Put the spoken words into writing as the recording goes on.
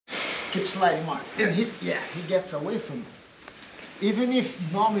Keep sliding, Mark. And he gets away from you. Even if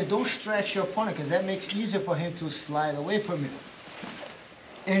normally don't stretch your opponent, because that makes it easier for him to slide away from you.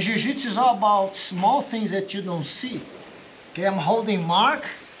 And Jiu-Jitsu is all about small things that you don't see. Okay, I'm holding Mark,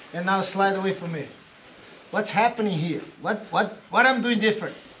 and now slide away from me. What's happening here? What I'm doing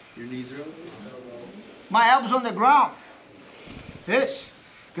different? Your knees are up? My elbow's on the ground. This.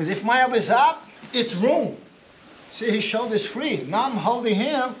 Because if my elbow is up, it's room. See, his shoulder's free. Now I'm holding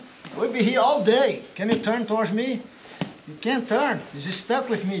him. We'll be here all day. Can you turn towards me? You can't turn. You're just stuck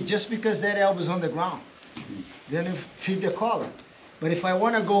with me just because that elbow's on the ground. Then you feed the collar. But if I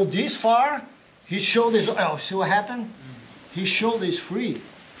want to go this far, his shoulder's, oh, see what happened? His shoulder is free.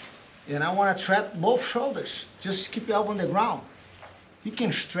 And I want to trap both shoulders. Just keep your elbow on the ground. He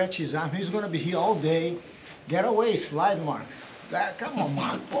can stretch his arm. He's going to be here all day. Get away, slide, Mark. Come on,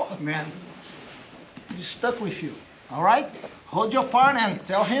 Mark. Oh, man. He's stuck with you. All right? Hold your partner and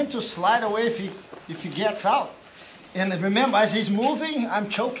tell him to slide away if he gets out. And remember, as he's moving, I'm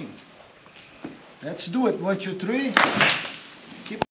choking. Let's do it. 1, 2, 3.